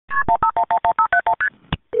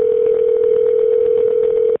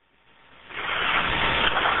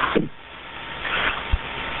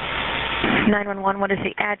911, what is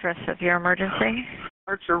the address of your emergency?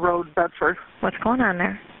 Archer Road, Bedford. What's going on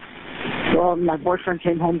there? Well, my boyfriend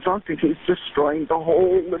came home drunk and he's destroying the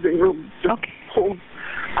whole living room. Okay.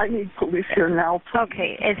 I need police here now.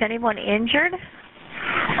 Okay. Is anyone injured?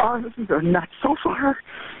 They're not so far.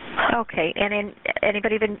 Okay. And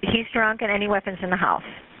he's drunk and any weapons in the house?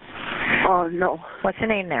 No. What's the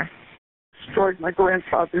name there? Destroyed my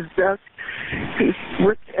grandfather's desk. He's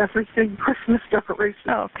ripped everything, Christmas decorations.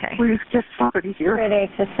 Okay. Please get somebody here. Grade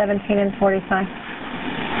 8 to 17 and 45.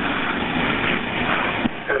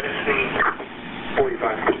 17,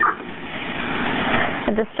 45.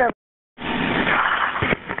 Disturb.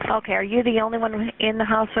 Okay, are you the only one in the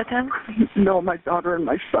house with him? No, my daughter and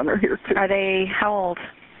my son are here too. Are they, how old?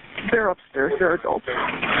 They're upstairs, they're adults.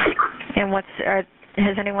 And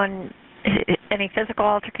has anyone, any physical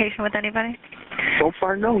altercation with anybody? So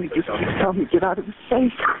far, no. He just keeps telling me to get out of the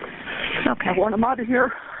safe. Okay. I want him out of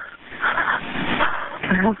here.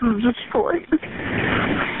 My house is destroyed.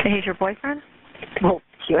 He's your boyfriend? Well,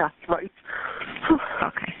 yeah, right.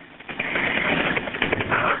 Okay.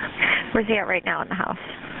 Where's he at right now in the house?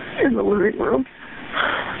 In the living room.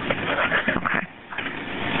 Okay.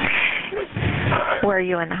 Where are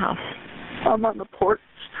you in the house? I'm on the porch.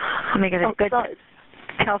 Let me get a good outside.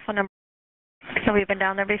 telephone number. Have you been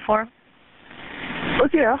down there before?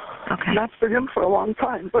 But yeah. Okay. Not for him for a long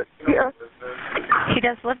time, but yeah. He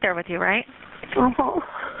does live there with you, right? Uh-huh.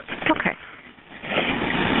 Okay.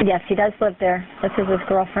 Yes, he does live there. This is his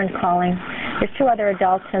girlfriend calling. There's 2 other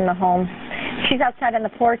adults in the home. She's outside on the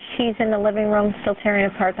porch. He's in the living room, still tearing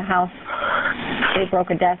apart the house. They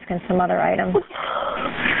broke a desk and some other items.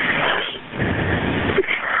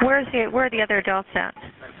 Where are the other adults at?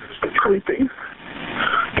 Sleeping.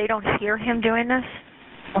 They don't hear him doing this?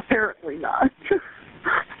 Apparently not.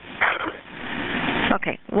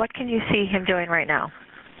 Okay. What can you see him doing right now?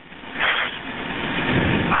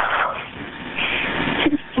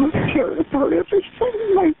 He's so tearing apart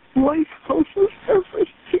everything. My life houses,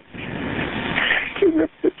 everything. He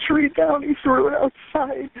ripped the tree down. He threw it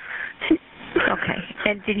outside. Okay.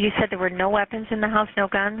 And you said there were no weapons in the house, no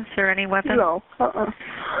guns or any weapons? No.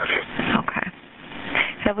 Okay.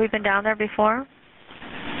 Have we been down there before?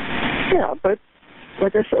 Yeah, but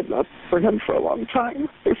like I said, not for him for a long time.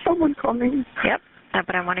 There's someone coming. Yep.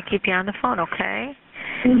 But I want to keep you on the phone, okay?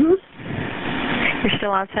 Mhm. You're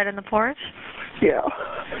still outside on the porch? Yeah.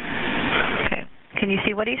 Okay. Can you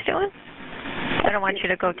see what he's doing? I don't want you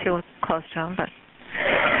to go too close to him, but...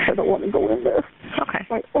 I don't want to go in there. Okay.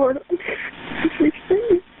 My order.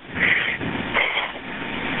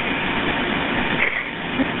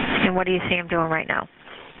 And what do you see him doing right now?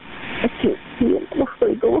 I can't see him. I'm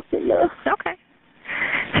afraid to go in there. Okay.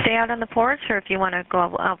 Stay out on the porch, or if you want to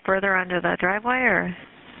go out further under the driveway, or...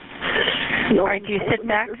 No, or do you sit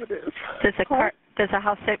back? Does the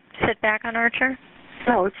house sit back on Archer?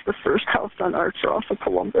 No, it's the first house on Archer off of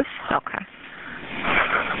Columbus. Okay.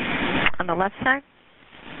 On the left side?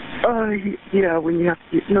 Yeah, when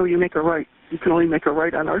you make a right. You can only make a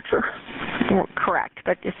right on Archer. Well, correct,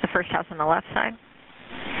 but it's the first house on the left side?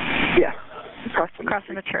 Yeah. Across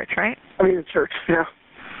from the church, right? I mean the church, yeah.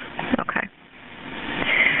 Okay.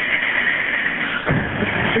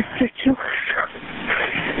 Ridiculous.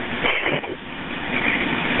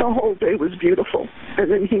 The whole day was beautiful,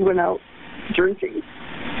 and then he went out drinking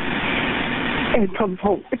and comes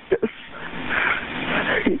home like this.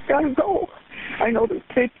 He's got to go. I know the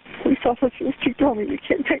police officers keep telling me you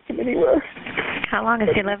can't take him anywhere. How long has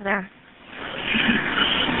he lived there?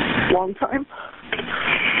 Long time.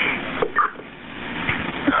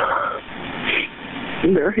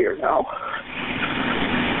 And they're here now.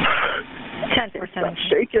 10%. I'm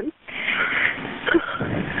shaking.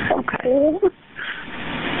 Okay. Cold.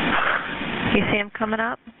 You see him coming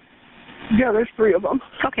up? Yeah, there's 3 of them.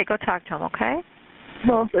 Okay, go talk to him, okay?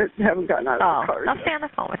 No, they haven't gotten out of the car. I'll stay on the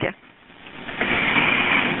phone with you.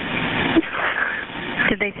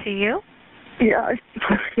 Did they see you? Yeah.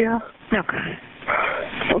 Yeah. Okay.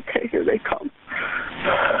 Okay, here they come.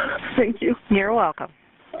 Thank you. You're welcome.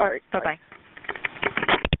 All right. Bye-bye.